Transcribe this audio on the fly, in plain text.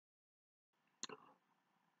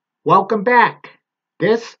Welcome back.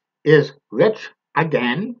 This is Rich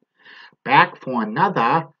again, back for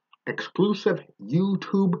another exclusive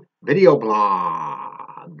YouTube video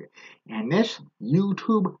blog. And this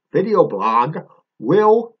YouTube video blog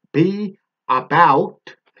will be about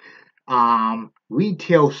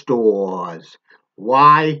retail stores.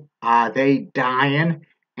 Why are they dying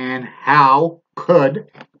and how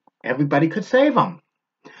could everybody could save them?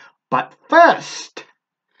 But first,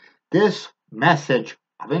 this message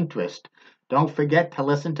of interest. Don't forget to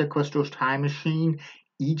listen to Crystal's Time Machine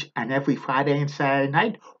each and every Friday and Saturday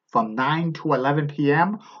night from 9 to 11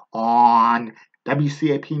 p.m. on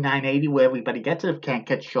WCAP 980, where everybody gets it. If you can't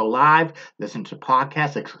catch the show live, listen to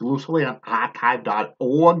podcasts exclusively on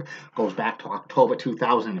archive.org. Goes back to October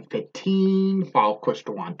 2015. Follow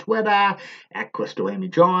Crystal on Twitter at Crystal Amy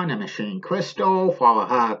John and Machine Crystal. Follow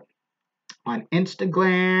her on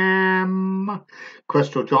Instagram,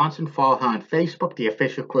 Crystal Johnson. Follow her on Facebook, the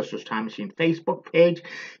official Crystal's Time Machine Facebook page,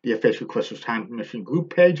 the official Crystal's Time Machine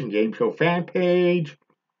group page and game show fan page.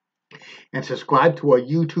 And subscribe to our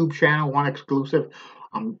YouTube channel, one exclusive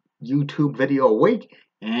YouTube video a week.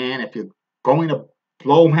 And if you're going to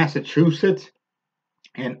Blow, Massachusetts,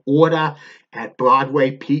 and order at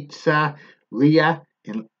Broadway Pizzeria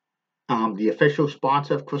in the official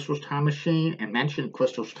sponsor of Crystal's Time Machine, and mention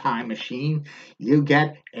Crystal's Time Machine, you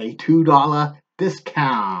get a $2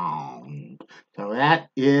 discount. So that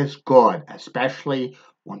is good, especially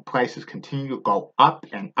when prices continue to go up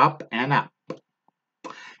and up and up.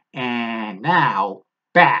 And now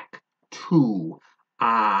back to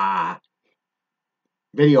our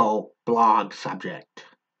video blog subject.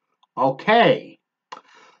 Okay,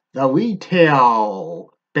 the retail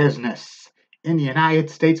business in the United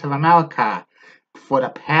States of America for the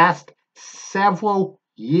past several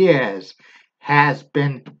years has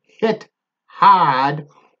been hit hard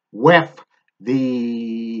with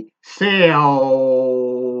the sales,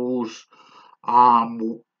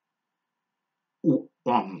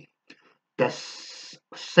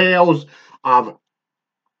 sales of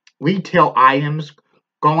retail items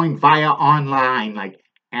going via online, like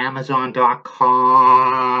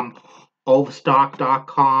Amazon.com,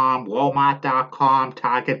 Overstock.com, Walmart.com,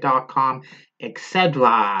 Target.com,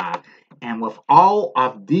 etc. And with all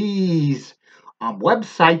of these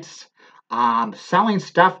websites selling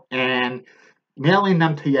stuff and mailing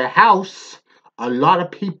them to your house, a lot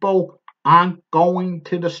of people aren't going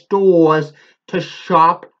to the stores to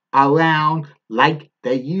shop around like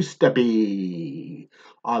they used to be.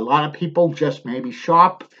 A lot of people just maybe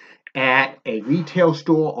shop at a retail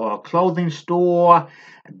store or a clothing store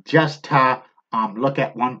just to look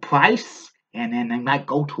at one price, and then they might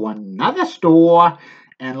go to another store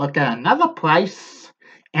and look at another price,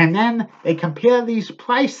 and then they compare these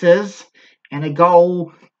prices and they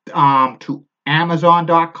go to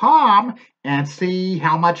Amazon.com and see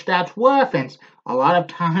how much that's worth, and a lot of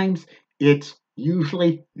times it's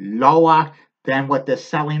usually lower than what they're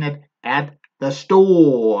selling it at the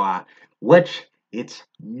store, which it's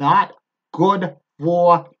not good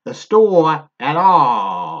for the store at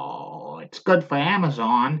all. It's good for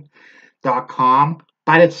Amazon.com,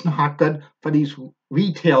 but it's not good for these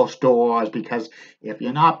retail stores, because if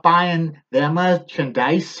you're not buying their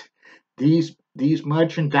merchandise, these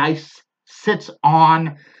merchandise sits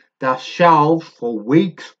on the shelves for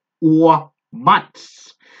weeks or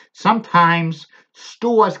months. Sometimes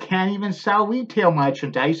stores can't even sell retail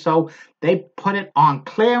merchandise, so they put it on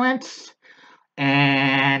clearance,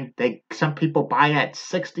 and some people buy at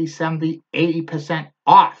 60, 70, 80%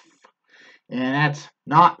 off. And that's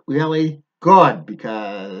not really good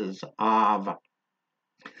because of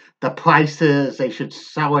the prices. They should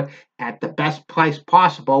sell it at the best price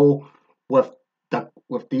possible with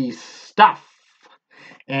these stuff.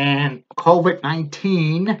 And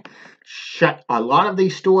COVID-19 shut a lot of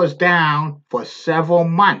these stores down for several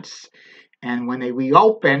months. And when they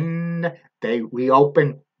reopened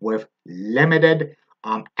with limited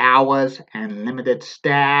hours and limited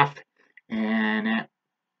staff, and it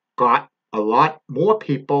got a lot more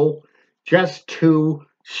people just to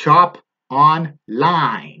shop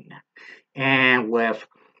online. And with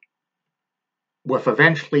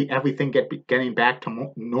eventually everything getting back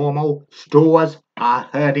to normal, stores are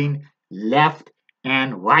hurting left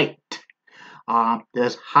and right.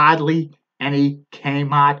 There's hardly any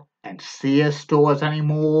Kmart and Sears stores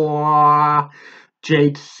anymore.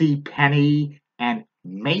 JCPenney and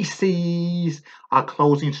Macy's are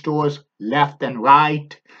closing stores left and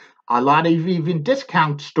right. A lot of even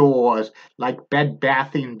discount stores like Bed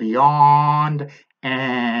Bath & Beyond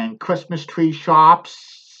and Christmas tree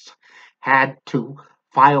shops had to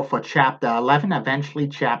file for Chapter 11, eventually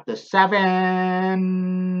Chapter 7,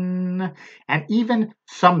 and even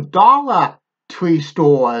some Dollar Tree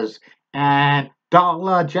stores and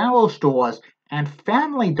Dollar General stores and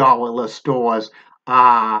Family Dollar stores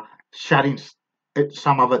are shutting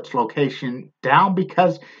some of its location down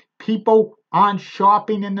because people aren't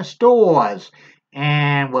shopping in the stores.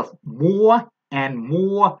 And with more and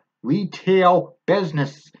more retail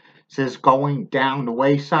businesses going down the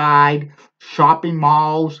wayside, shopping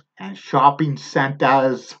malls and shopping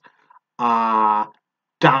centers are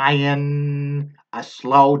dying a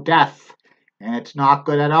slow death. And it's not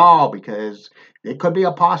good at all because it could be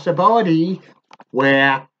a possibility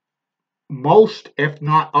where most, if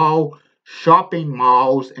not all, shopping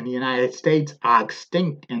malls in the United States are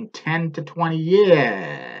extinct in 10 to 20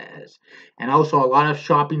 years. And also, a lot of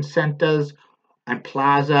shopping centers and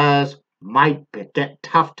plazas might get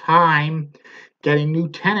tough time getting new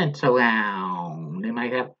tenants around. They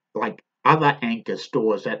might have like other anchor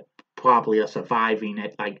stores that probably are surviving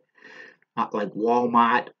it, like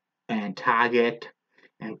Walmart and Target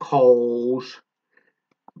and Kohl's,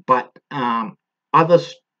 but other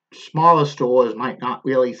smaller stores might not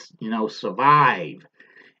really, survive.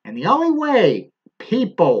 And the only way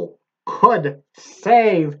people could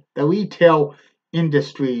save the retail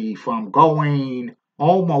industry from going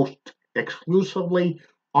almost exclusively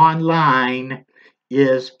online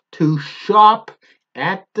is to shop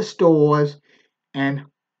at the stores and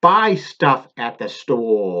buy stuff at the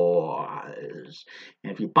stores.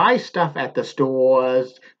 And if you buy stuff at the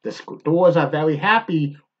stores are very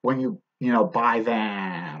happy when you buy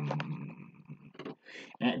them,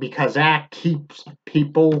 and because that keeps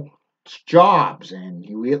people's jobs, and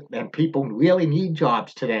people really need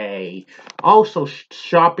jobs today. Also,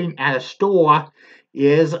 shopping at a store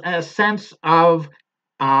is a sense of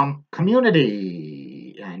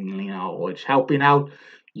community, and it's helping out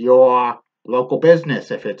your local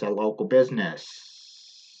business if it's a local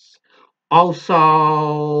business.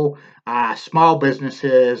 Also, small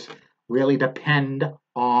businesses really depend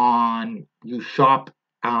on you shop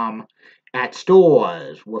at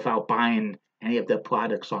stores without buying any of their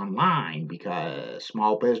products online, because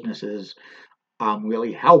small businesses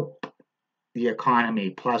really help the economy.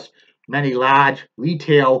 Plus, many large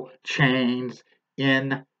retail chains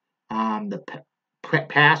in the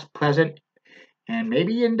past, present, and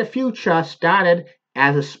maybe in the future started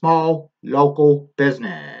as a small local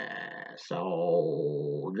business.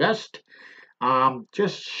 So just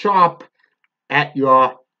shop at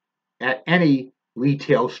any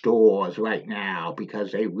retail stores right now,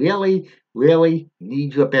 because they really, really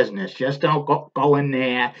need your business. Just don't go in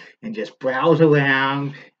there and just browse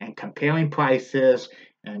around and comparing prices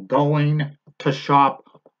and going to shop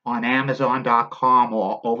on Amazon.com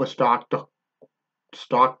or Overstock.com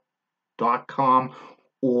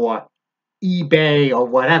or eBay or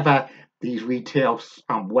whatever these retail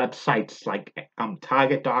websites like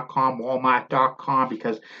Target.com, Walmart.com,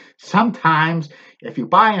 because sometimes if you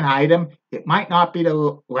buy an item, it might not be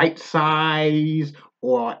the right size,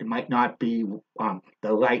 or it might not be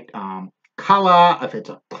the right color if it's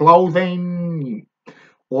a clothing,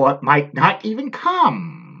 or it might not even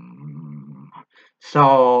come.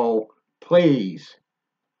 So please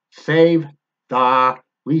save the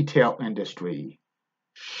retail industry.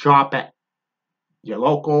 Shop at your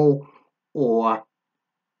local or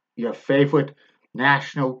your favorite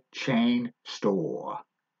national chain store.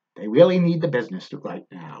 They really need the business right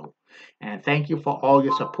now. And thank you for all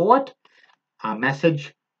your support.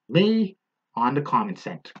 Message me on the comment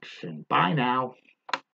section. Bye now.